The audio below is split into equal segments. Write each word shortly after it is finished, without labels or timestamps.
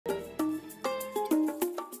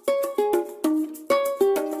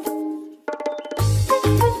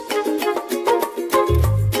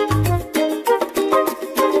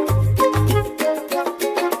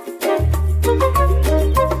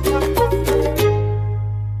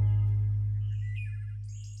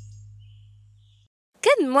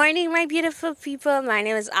morning, my beautiful people. My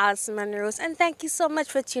name is Alison Monrose, and thank you so much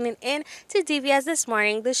for tuning in to DBS This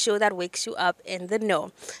Morning, the show that wakes you up in the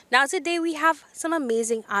know. Now, today we have some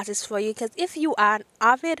amazing artists for you because if you are an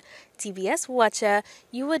avid TBS watcher,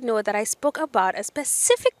 you would know that I spoke about a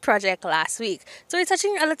specific project last week. So, we're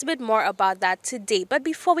touching a little bit more about that today. But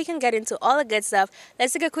before we can get into all the good stuff,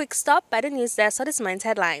 let's take a quick stop by the news desk for this morning's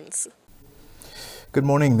headlines. Good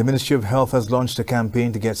morning. The Ministry of Health has launched a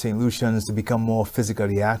campaign to get St. Lucians to become more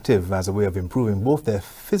physically active as a way of improving both their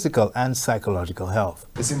physical and psychological health.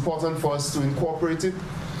 It's important for us to incorporate it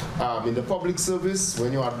in the public service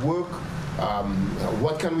when you're at work.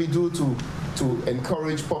 What can we do to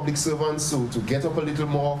encourage public servants to get up a little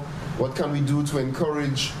more? What can we do to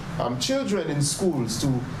encourage children in schools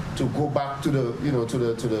to go back to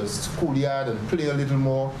the schoolyard and play a little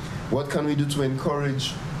more? What can we do to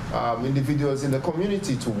encourage individuals in the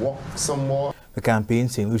community to walk some more? The campaign,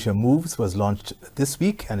 St. Lucia Moves, was launched this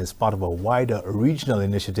week and is part of a wider regional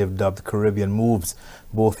initiative dubbed Caribbean Moves.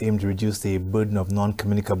 Both aim to reduce the burden of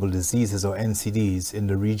non-communicable diseases or NCDs in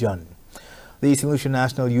the region. The St. Lucia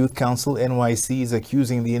National Youth Council, NYC, is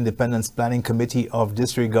accusing the Independence Planning Committee of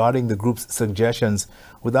disregarding the group's suggestions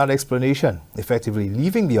without explanation, effectively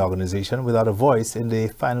leaving the organization without a voice in the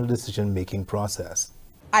final decision-making process.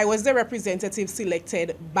 I was the representative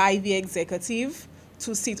selected by the executive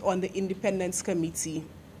to sit on the Independence Committee.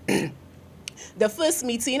 The first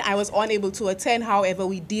meeting I was unable to attend, however,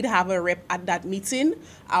 we did have a rep at that meeting.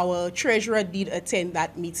 Our treasurer did attend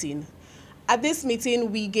that meeting. At this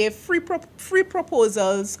meeting, we gave free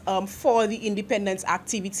proposals for the independence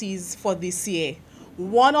activities for this year.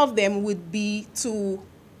 One of them would be to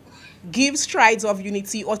give Strides of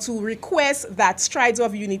Unity, or to request that Strides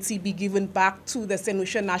of Unity be given back to the St.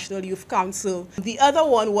 Lucia National Youth Council. The other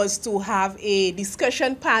one was to have a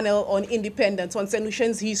discussion panel on independence, on St.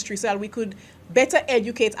 Lucia's history, so that we could better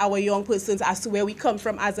educate our young persons as to where we come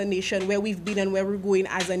from as a nation, where we've been and where we're going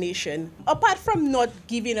as a nation. Apart from not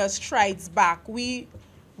giving us Strides back, we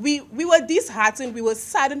were disheartened, we were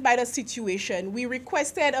saddened by the situation. We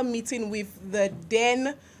requested a meeting with the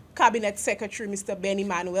then Cabinet Secretary, Mr. Ben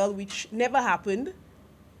Emmanuel, which never happened.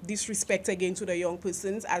 Disrespect again to the young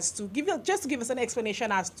persons as to give us an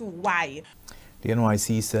explanation as to why. The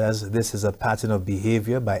NYC says this is a pattern of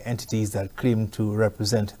behavior by entities that claim to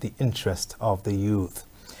represent the interest of the youth.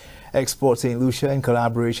 Export St. Lucia, in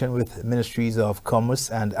collaboration with Ministries of Commerce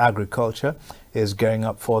and Agriculture, is gearing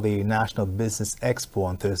up for the National Business Expo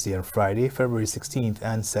on Thursday and Friday, February 16th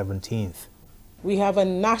and 17th. We have a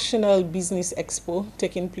National Business Expo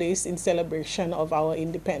taking place in celebration of our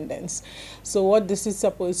independence. So what this is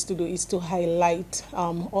supposed to do is to highlight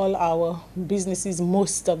all our businesses,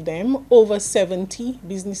 most of them, over 70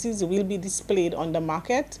 businesses will be displayed on the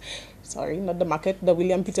market. Sorry, not the market, the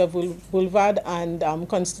William Peter Boulevard and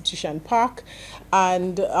Constitution Park.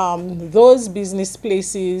 And those business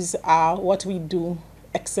places are what we do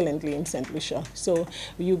excellently in St. Lucia. So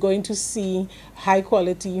you're going to see high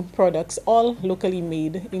quality products, all locally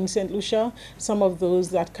made in St. Lucia, some of those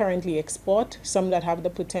that currently export, some that have the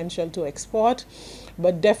potential to export,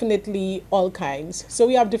 but definitely all kinds. So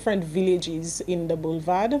we have different villages in the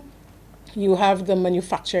boulevard. You have the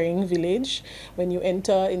manufacturing village. When you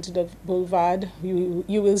enter into the boulevard, you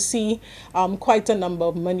will see quite a number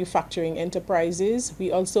of manufacturing enterprises.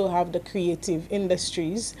 We also have the creative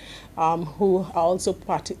industries who are also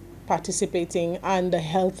participating, and the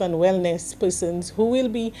health and wellness persons who will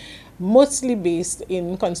be mostly based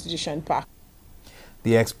in Constitution Park.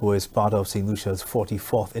 The expo is part of St. Lucia's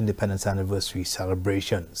 44th Independence Anniversary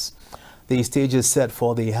celebrations. The stage is set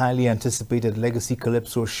for the highly anticipated Legacy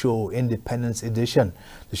Calypso Show Independence Edition.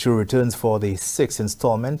 The show returns for the 6th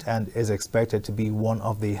installment and is expected to be one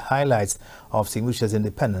of the highlights of St. Lucia's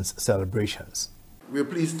independence celebrations. We are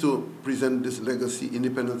pleased to present this Legacy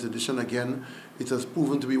Independence Edition again. It has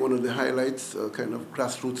proven to be one of the highlights, a kind of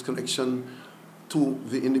grassroots connection to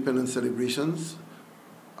the independence celebrations.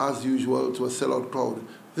 As usual, to a sellout crowd.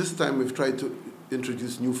 This time we've tried to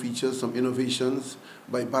introduce new features, some innovations,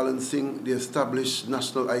 by balancing the established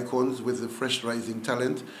national icons with the fresh rising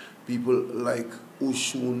talent. People like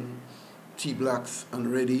Oshun, T-Blacks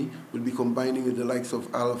and Reddy will be combining with the likes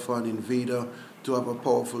of Alpha and Invader to have a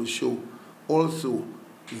powerful show. Also,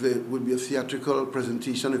 there will be a theatrical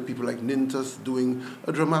presentation with people like Nintas doing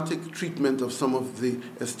a dramatic treatment of some of the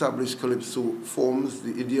established calypso forms,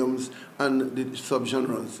 the idioms, and the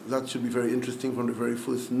subgenres. That should be very interesting from the very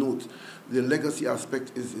first note. The legacy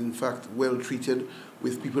aspect is in fact well treated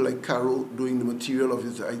with people like Carol doing the material of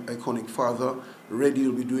his iconic father. Reddy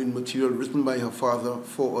will be doing material written by her father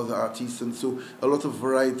for other artists, and so a lot of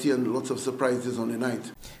variety and lots of surprises on the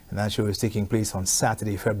night. And that show is taking place on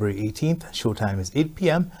Saturday, February 18th. Showtime is 8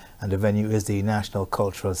 p.m. and the venue is the National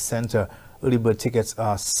Cultural Center. Early bird tickets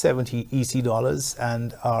are $70 EC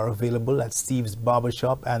and are available at Steve's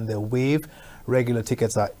Barbershop and The Wave. Regular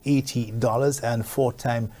tickets are $80, and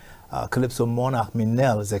four-time Calypso monarch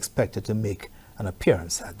Minel is expected to make an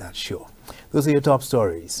appearance at that show. Those are your top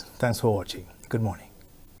stories. Thanks for watching. Good morning.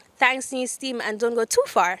 Thanks, News Team, and don't go too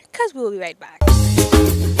far, because we'll be right back.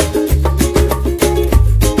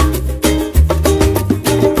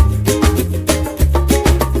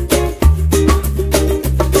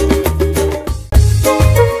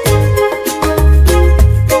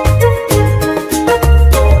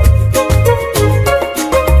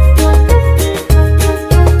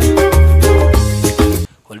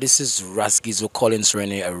 This is Ras Gizo Collins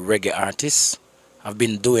Rene, a reggae artist. I've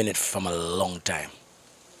been doing it from a long time.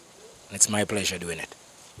 And it's my pleasure doing it.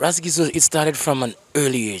 Ras Gizo, it started from an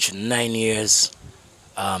early age, 9 years,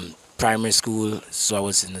 primary school. So I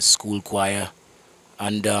was in the school choir.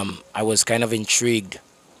 And I was kind of intrigued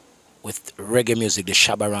with reggae music, the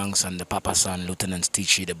Shabarangs and the Papasan, Lieutenant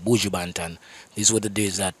Tichi, the Buju Bantan. These were the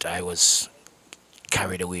days that I was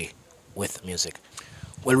carried away with music.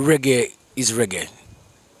 Well, reggae is reggae.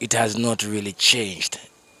 It has not really changed.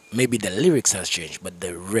 Maybe the lyrics has changed, but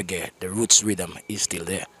the reggae, the roots rhythm is still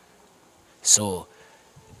there. So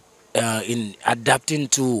in adapting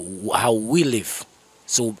to how we live,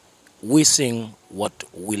 so we sing what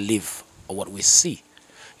we live or what we see.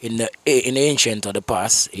 In the ancient or the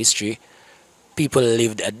past history, people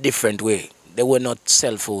lived a different way. There were not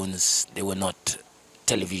cell phones, there were not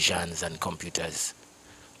televisions and computers,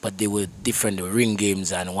 but they were different. There were ring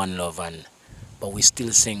games and one love, but we still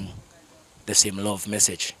sing the same love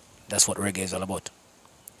message. That's what reggae is all about.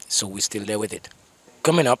 So we're still there with it.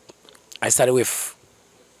 Coming up, I started with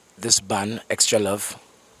this band, Extra Love,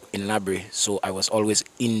 in Labrie. So I was always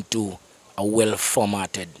into a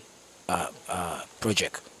well-formatted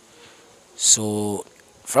project. So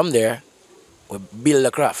from there, we build the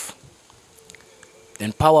craft.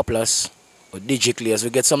 Then Power Plus, with DJ Clears, we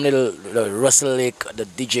get some little Russell Lake, the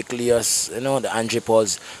DJ Clears, you know, the Andre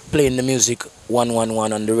Pauls, playing the music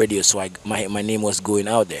 111 on the radio. So my name was going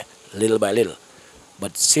out there, little by little.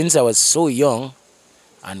 But since I was so young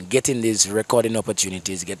and getting these recording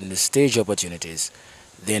opportunities, getting the stage opportunities,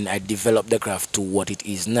 then I developed the craft to what it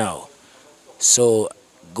is now. So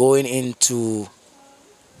going into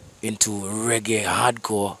reggae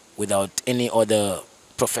hardcore without any other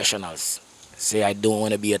professionals. Say I don't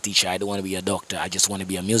want to be a teacher, I don't want to be a doctor, I just want to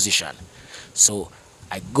be a musician. So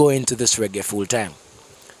I go into this reggae full time.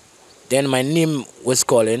 Then my name was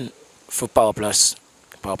calling for Power Plus.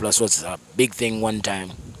 Power Plus was a big thing one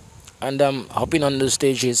time. And hopping on the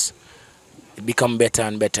stages, it become better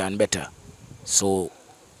and better and better. So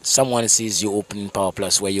someone sees you opening Power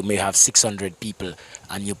Plus where you may have 600 people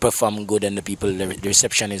and you perform good and the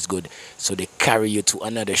reception is good. So they carry you to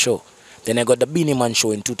another show. Then I got the Beanie Man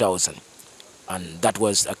show in 2000. And that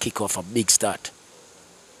was a kick-off, a big start.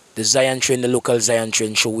 The Zion Train, the local Zion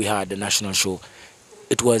Train show we had, the national show,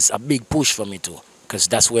 it was a big push for me too. Because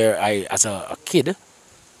that's where I, as a kid,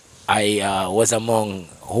 I was among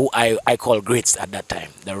who I call greats at that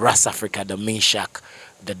time. The Ras Africa, the Meshach,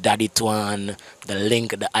 the Daddy Twan, the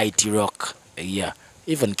Link, the IT Rock. Yeah,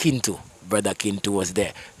 even Kintu, brother Kintu was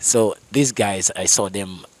there. So these guys, I saw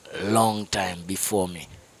them long time before me.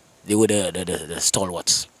 They were the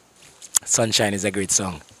stalwarts. Sunshine is a great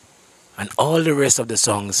song. And all the rest of the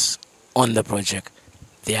songs on the project,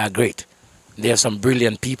 they are great. They have some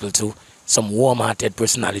brilliant people too, some warm-hearted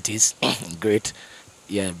personalities. Great.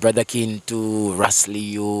 Yeah, Brother Kintu, Ras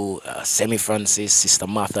Leo, Semi Francis, Sister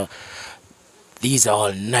Martha. These are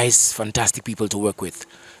all nice, fantastic people to work with.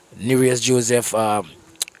 Nereus Joseph,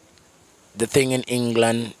 the thing in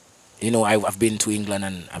England, you know, I've been to England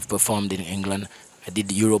and I've performed in England. I did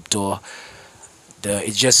the Europe tour.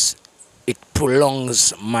 It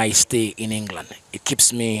prolongs my stay in England. It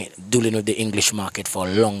keeps me dealing with the English market for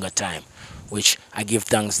a longer time, which I give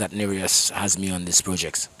thanks that Nereus has me on these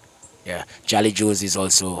projects. Yeah, Jolly Josie is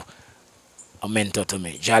also a mentor to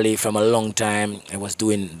me. Jolly, from a long time, I was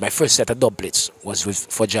doing my first set of doublets was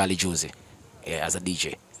for Jolly Josie, yeah, as a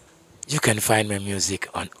DJ. You can find my music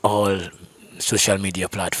on all social media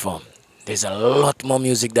platforms. There's a lot more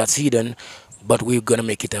music that's hidden, but we're gonna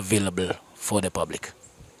make it available for the public.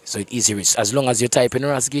 So it's easy reach. As long as you type in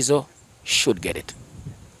Ras Gizo, should get it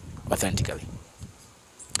authentically.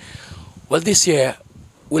 Well, this year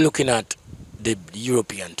we're looking at the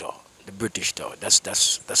European tour, the British tour.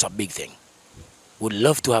 That's a big thing. Would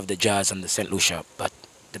love to have the jazz and the St. Lucia, but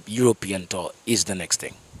the European tour is the next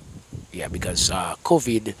thing. Yeah, because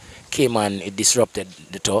COVID came and it disrupted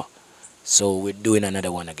the tour, so we're doing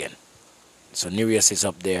another one again. So Nereus is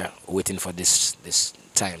up there waiting for this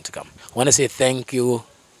time to come. I want to say thank you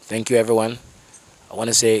everyone. I want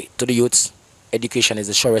to say to the youths, education is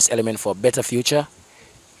the surest element for a better future.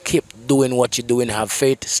 Keep doing what you're doing, have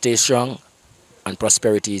faith, stay strong, and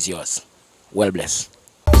prosperity is yours. Well blessed.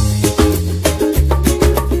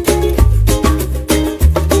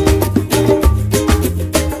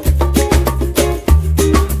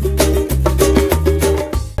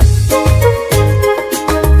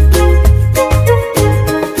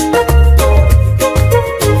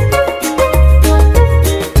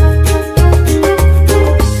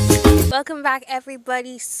 Welcome back,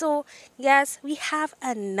 everybody. So yes, we have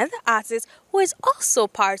another artist who is also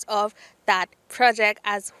part of that project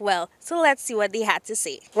as well. So let's see what they had to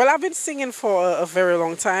say. Well, I've been singing for a very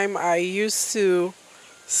long time. I used to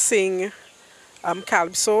sing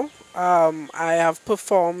calypso. I have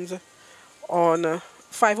performed on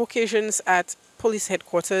 5 occasions at police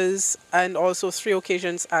headquarters and also 3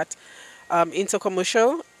 occasions at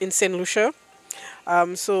Intercommercial in St. Lucia.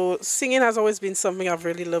 So singing has always been something I've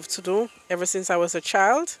really loved to do ever since I was a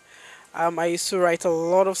child. I used to write a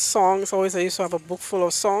lot of songs. I used to have a book full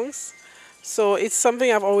of songs. So it's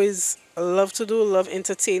something I've always loved to do, love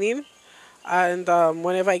entertaining. And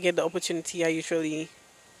whenever I get the opportunity, I usually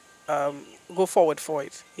go forward for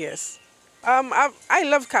it. Yes. I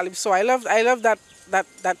love calypso. I love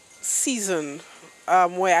that season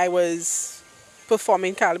where I was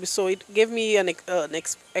performing calypso. It gave me an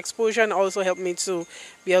exposure and also helped me to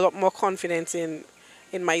be a lot more confident in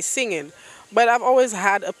my singing. But I've always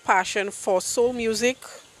had a passion for soul music,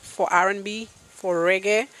 for R&B, for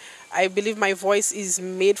reggae. I believe my voice is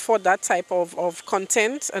made for that type of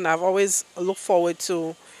content, and I've always looked forward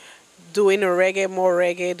to doing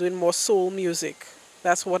reggae, doing more soul music.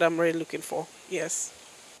 That's what I'm really looking for, yes.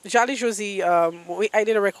 Jolly Josie, I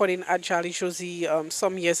did a recording at Jolly Josie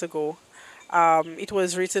some years ago. It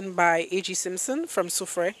was written by A.G. Simpson from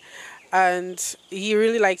Soufre, and he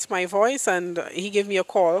really liked my voice, and he gave me a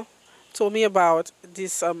call, told me about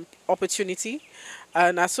this opportunity.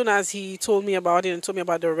 And as soon as he told me about it and told me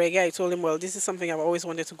about the reggae, I told him, well, this is something I've always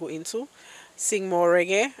wanted to go into, sing more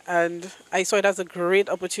reggae. And I saw it as a great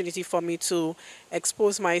opportunity for me to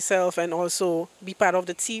expose myself and also be part of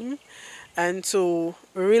the team and to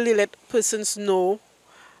really let persons know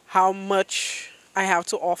how much I have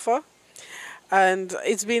to offer. And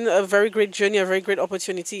it's been a very great journey, a very great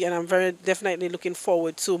opportunity, and I'm very definitely looking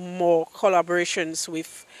forward to more collaborations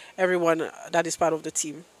with everyone that is part of the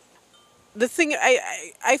team. The thing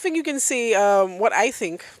I think you can say, what I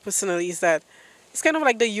think personally is that it's kind of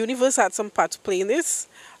like the universe had some part to play in this.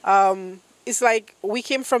 It's like we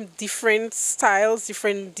came from different styles,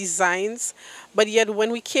 different designs, but yet when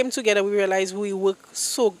we came together, we realized we work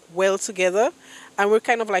so well together, and we're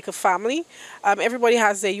kind of like a family. Everybody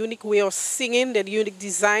has their unique way of singing, their unique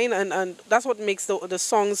design, and that's what makes the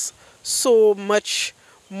songs so much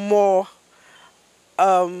more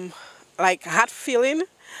like heart feeling.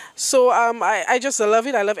 So I just love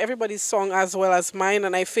it. I love everybody's song as well as mine,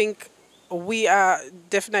 and I think we are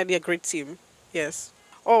definitely a great team. Yes.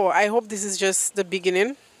 Oh, I hope this is just the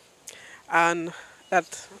beginning, and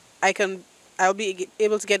that I'll be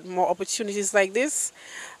able to get more opportunities like this.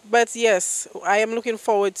 But yes, I am looking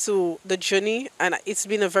forward to the journey, and it's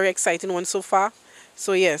been a very exciting one so far.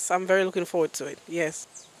 So yes, I'm very looking forward to it. Yes.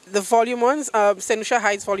 The Volume 1, St. Lucia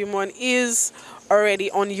Heights Volume 1 is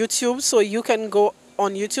already on YouTube, so you can go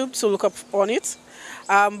on YouTube to look up on it.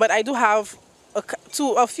 But I do have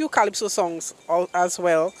a few calypso songs as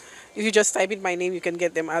well. If you just type in my name, you can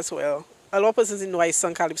get them as well. A lot of persons didn't know I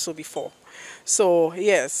sung calypso before. So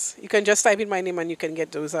yes, you can just type in my name and you can get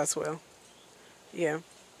those as well. Yeah.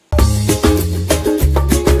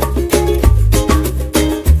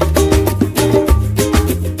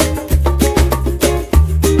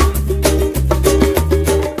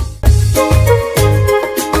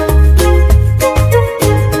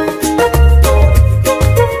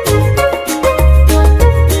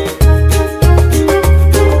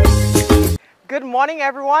 Good morning,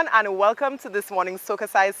 everyone, and welcome to this morning's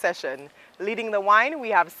SocaCize session. Leading the wine, we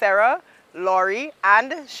have Sarah, Laurie,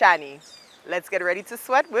 and Shani. Let's get ready to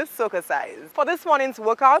sweat with SocaCize. For this morning's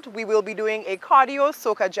workout, we will be doing a cardio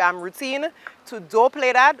soca jam routine to Do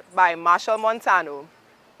Play That by Marshall Montano.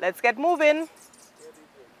 Let's get moving.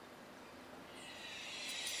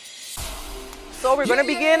 So we're going to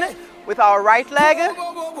begin with our right leg,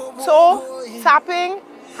 toe, tapping,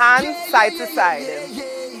 hands side to side.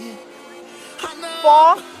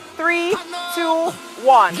 4, 3, 2,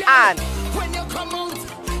 1, and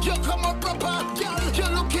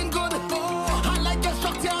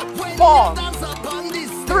 4,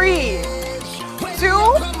 3, 2,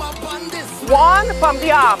 1, pump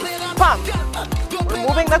the arms, pump.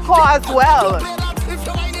 Removing the core as well.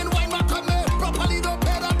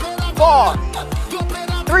 4,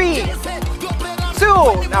 3,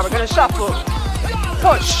 2, now we're going to shuffle.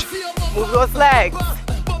 Push, move those legs.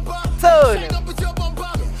 Turn,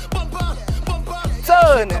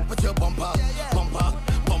 turn,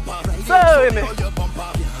 turn.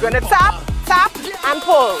 Gonna tap, tap, and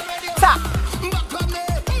pull. Tap.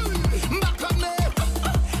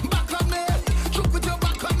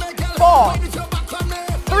 Four,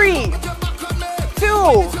 3,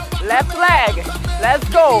 2, left leg. Let's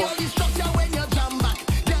go.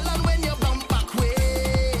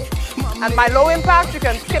 And my low impact, you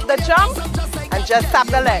can skip the jump and just tap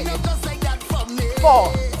the leg.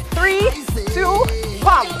 4, 3, 2,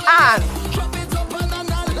 pump, and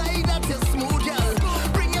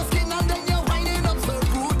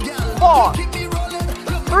 4,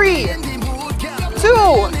 3,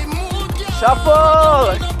 2,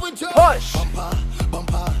 shuffle, push,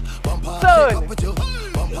 turn,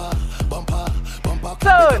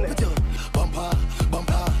 turn,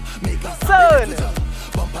 turn,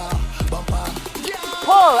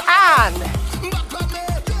 pull, and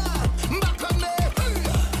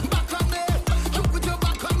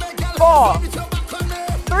 4,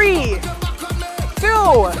 3, 2,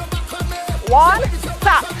 1,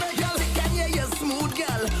 stop.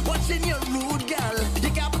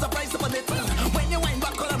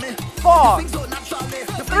 4,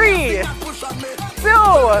 3, 2,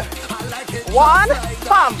 1,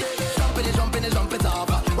 pump.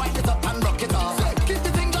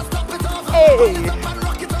 Hey.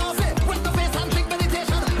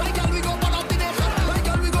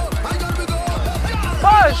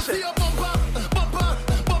 Push.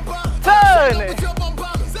 Turn.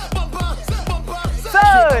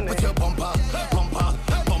 Turn.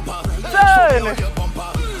 Turn.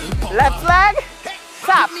 Left leg.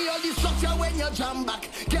 Tap.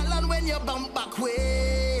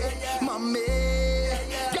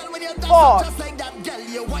 4,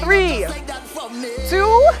 3,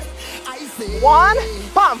 2, 1,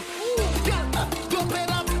 pump.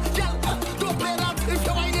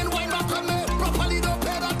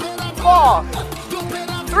 4,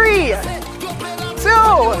 3, 2,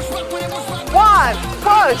 1,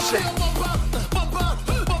 push.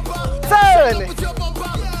 Turn.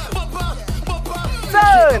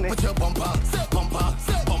 Turn.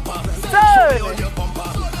 Turn.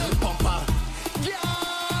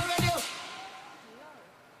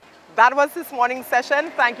 That was this morning's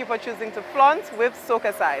session. Thank you for choosing to flaunt with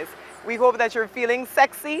SocaCize. We hope that you're feeling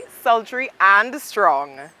sexy, sultry, and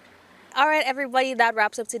strong. All right, everybody, that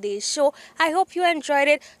wraps up today's show. I hope you enjoyed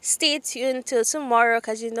it. Stay tuned till tomorrow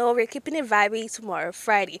because you know we're keeping it vibey tomorrow,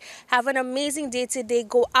 Friday. Have an amazing day today.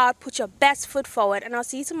 Go out, put your best foot forward, and I'll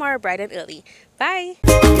see you tomorrow bright and early. Bye.